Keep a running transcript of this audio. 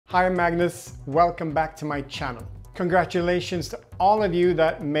Hi, I'm Magnus. Welcome back to my channel. Congratulations to all of you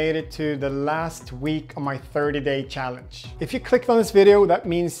that made it to the last week of my 30-day challenge. If you clicked on this video, that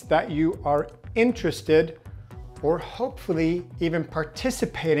means that you are interested or hopefully even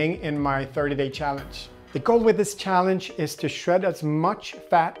participating in my 30-day challenge. The goal with this challenge is to shred as much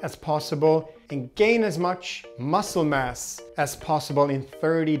fat as possible and gain as much muscle mass as possible in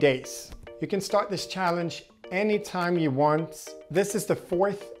 30 days. You can start this challenge anytime you want. This is the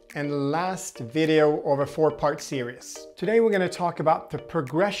fourth and last video of a 4-part series. Today we're going to talk about the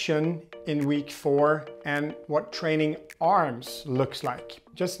progression in week 4 and what training arms looks like.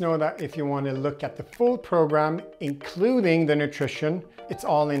 Just know that if you want to look at the full program, including the nutrition, it's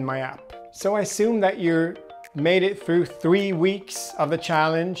all in my app. So I assume that you made it through 3 weeks of the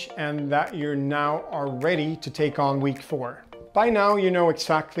challenge and that you now are ready to take on week 4. By now you know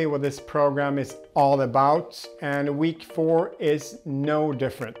exactly what this program is all about, and week 4 is no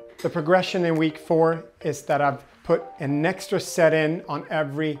different. The progression in week 4 is that I've put an extra set in on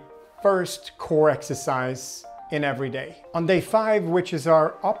every first core exercise in every day. On day 5, which is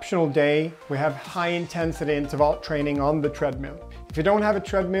our optional day, we have high intensity interval training on the treadmill. If you don't have a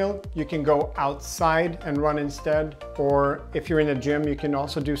treadmill, you can go outside and run instead. Or if you're in a gym, you can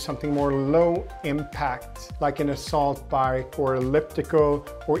also do something more low impact, like an assault bike or elliptical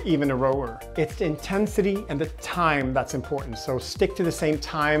or even a rower. It's the intensity and the time that's important. So stick to the same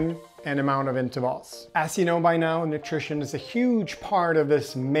time and amount of intervals. As you know by now, nutrition is a huge part of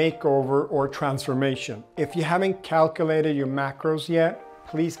this makeover or transformation. If you haven't calculated your macros yet,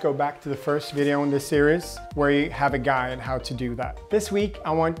 please go back to the first video in this series where you have a guide how to do that. This week,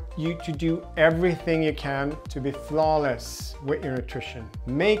 I want you to do everything you can to be flawless with your nutrition.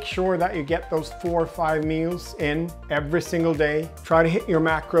 Make sure that you get those 4 or 5 meals in every single day. Try to hit your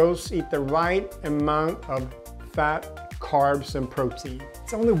macros, eat the right amount of fat, carbs, and protein.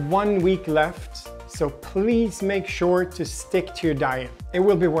 It's only 1 week left, so please make sure to stick to your diet. It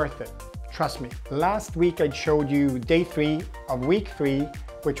will be worth it. Trust me. Last week I showed you day 3 of week 3,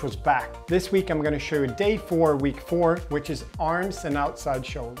 which was back. This week I'm going to show you day 4, week 4, which is arms and outside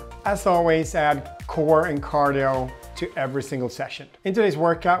shoulder. As always, add core and cardio to every single session. In today's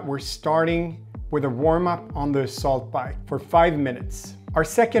workout, we're starting with a warm-up on the assault bike for 5 minutes. Our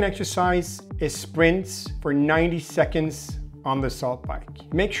second exercise is sprints for 90 seconds on the assault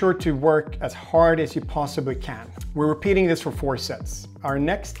bike. Make sure to work as hard as you possibly can. We're repeating this for 4 sets. Our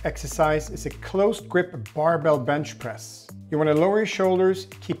next exercise is a closed grip barbell bench press. You want to lower your shoulders,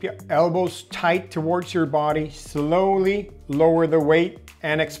 keep your elbows tight towards your body, slowly lower the weight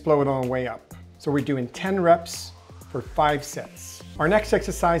and explode on the way up. So we're doing 10 reps for 5 sets. Our next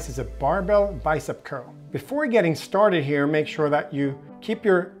exercise is a barbell bicep curl. Before getting started here, make sure that you keep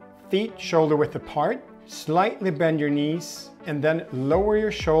your feet shoulder width apart, slightly bend your knees, and then lower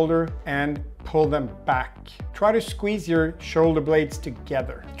your shoulder and pull them back. Try to squeeze your shoulder blades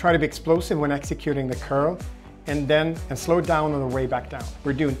together. Try to be explosive when executing the curl and slow down on the way back down.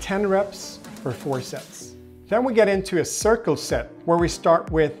 We're doing 10 reps for 4 sets. Then we get into a circle set where we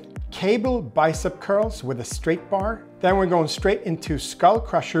start with cable bicep curls with a straight bar. Then we're going straight into skull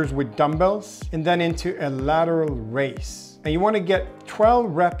crushers with dumbbells and then into a lateral raise. And you want to get 12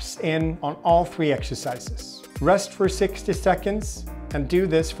 reps in on all 3 exercises. Rest for 60 seconds and do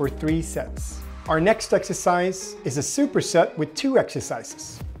this for 3 sets. Our next exercise is a superset with 2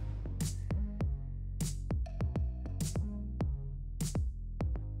 exercises.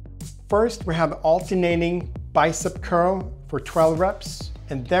 First, we have alternating bicep curl for 12 reps,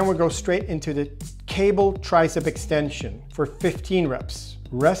 and then we'll go straight into the cable tricep extension for 15 reps.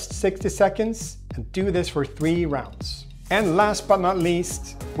 Rest 60 seconds and do this for 3 rounds. And last but not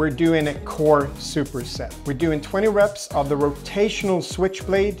least, we're doing a core superset. We're doing 20 reps of the rotational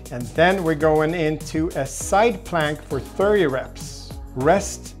switchblade, and then we're going into a side plank for 30 reps.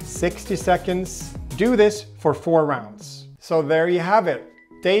 Rest 60 seconds. Do this for 4 rounds. So there you have it.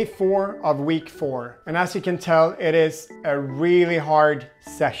 Day 4 of week 4. And as you can tell, it is a really hard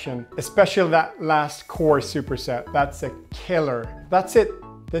session, especially that last core superset. That's a killer. That's it.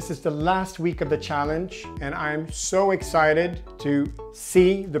 This is the last week of the challenge, and I'm so excited to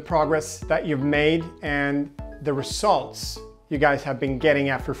see the progress that you've made and the results you guys have been getting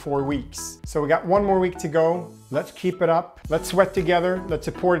after 4 weeks. So we got 1 more week to go. Let's keep it up. Let's sweat together. Let's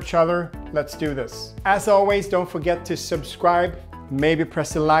support each other. Let's do this. As always, don't forget to subscribe. Maybe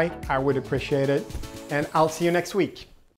press a like. I would appreciate it. And I'll see you next week.